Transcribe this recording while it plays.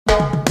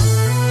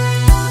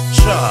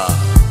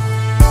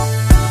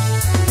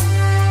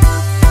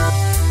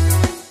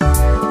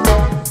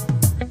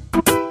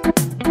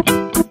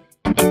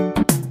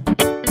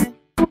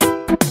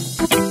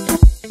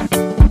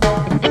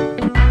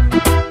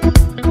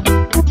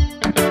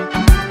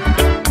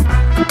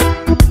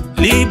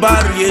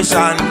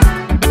liberation.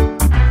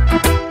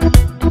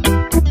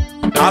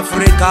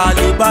 Africa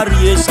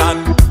liberation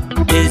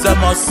is a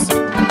must.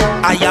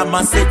 I am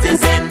a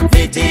citizen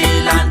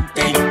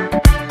vigilante.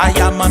 I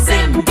am a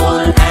symbol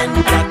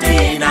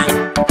entertainer.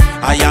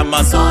 I am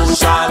a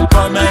social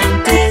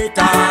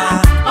commentator.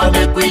 I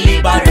make we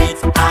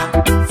liberate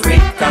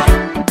Africa.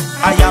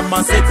 I am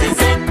a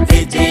citizen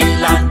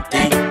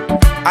vigilante.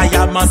 I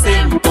am a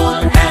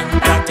simple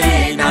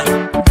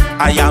entertainer.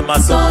 I am a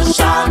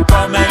social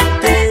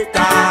commentator.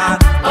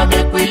 I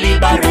make we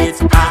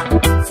liberate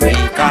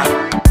Africa.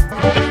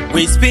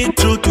 We speak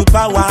truth to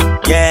power,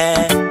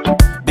 yeah,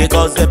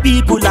 because the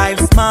people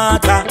lives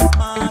matter.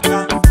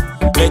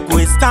 Make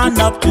we stand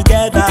up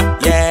together,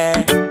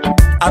 yeah,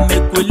 and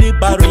make we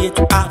liberate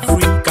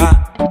Africa.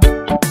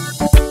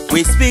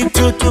 We speak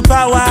truth to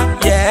power,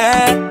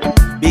 yeah,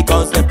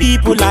 because the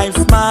people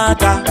lives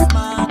matter.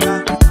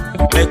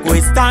 Make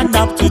we stand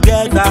up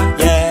together,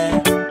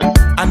 yeah,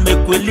 and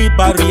make we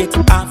liberate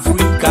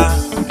Africa.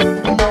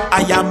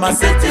 I am a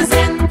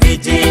citizen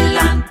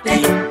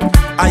vigilante.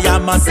 I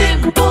am a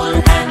simple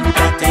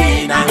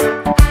entertainer.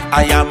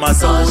 I am a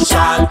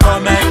social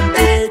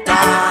commentator.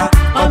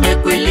 I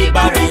make we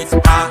liberate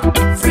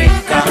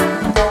Africa.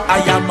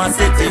 I am a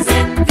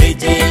citizen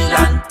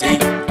vigilante.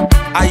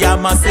 I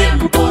am a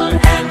simple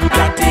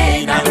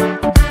entertainer.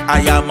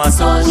 I am a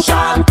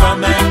social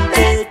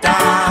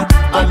commentator.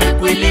 I make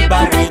we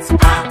liberate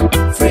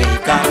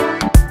Africa.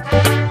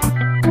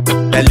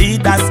 The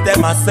leaders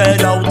them a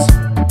sell out,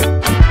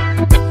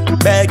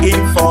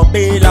 begging for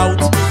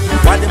bailout.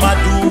 What them a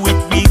do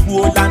with we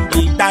gold and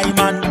the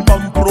diamond,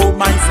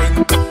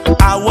 compromising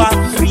our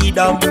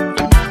freedom?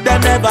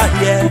 Them never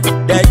hear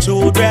their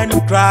children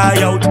cry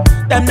out.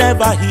 Them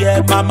never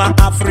hear Mama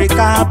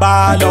Africa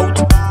bawl out.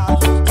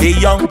 The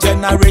young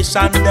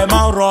generation them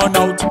a run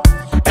out.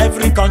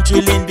 Every country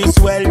in this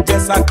world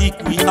just a kick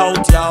we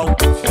out, yo.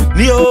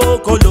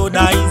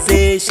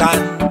 Neo-colonization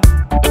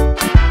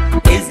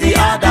is the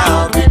order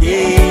of the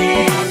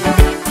day.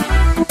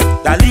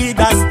 The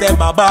leaders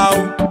them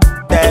about,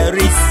 there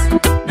is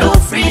no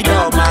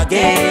freedom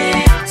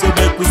again. So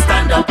make we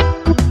stand up,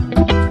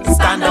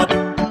 stand up,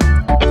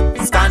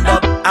 stand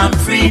up and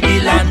free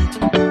the land.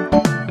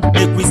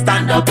 Make we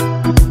stand up,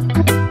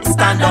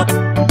 stand up,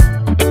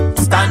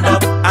 stand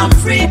up and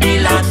free the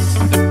land.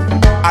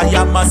 I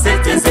am a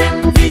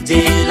citizen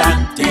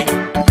vigilante.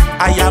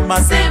 I am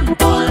a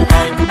simple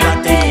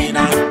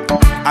entertainer.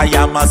 I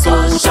am a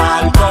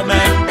social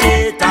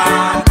commentator.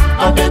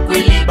 I make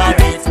we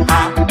liberate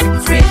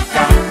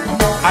Africa.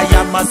 I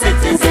am a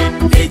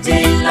citizen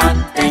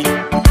vigilante.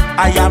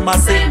 I am a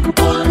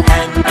simple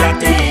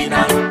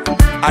entertainer.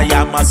 I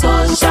am a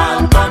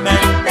social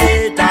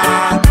commentator.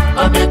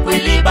 I make we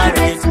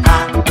liberate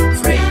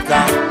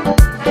Africa.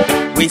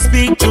 We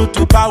speak truth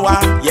to power,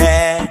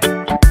 yeah,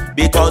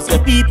 because the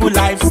people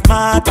lives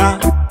matter.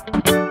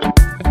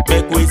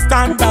 Make we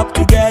stand up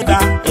together,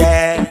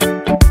 yeah,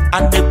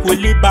 and make we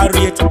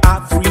liberate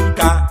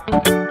Africa.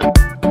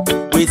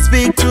 We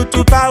speak truth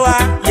to power,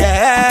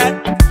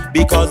 yeah,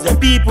 because the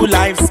people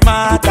lives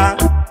matter.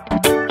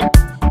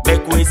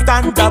 Make we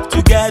stand up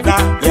together,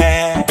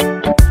 yeah,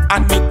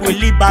 and make we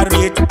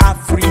liberate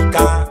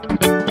Africa.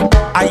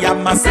 I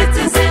am a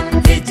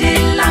citizen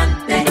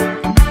vigilante.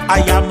 I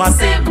am a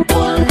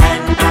simple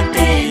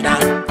entertainer.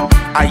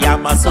 I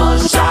am a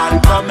social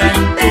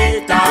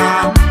commentator. I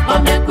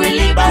make we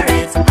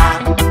liberate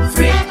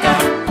Africa.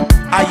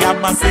 I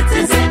am a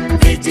citizen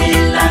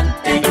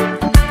vigilante.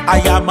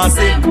 I am a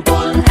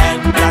simple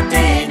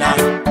entertainer.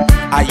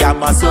 I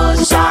am a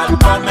social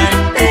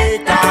commentator.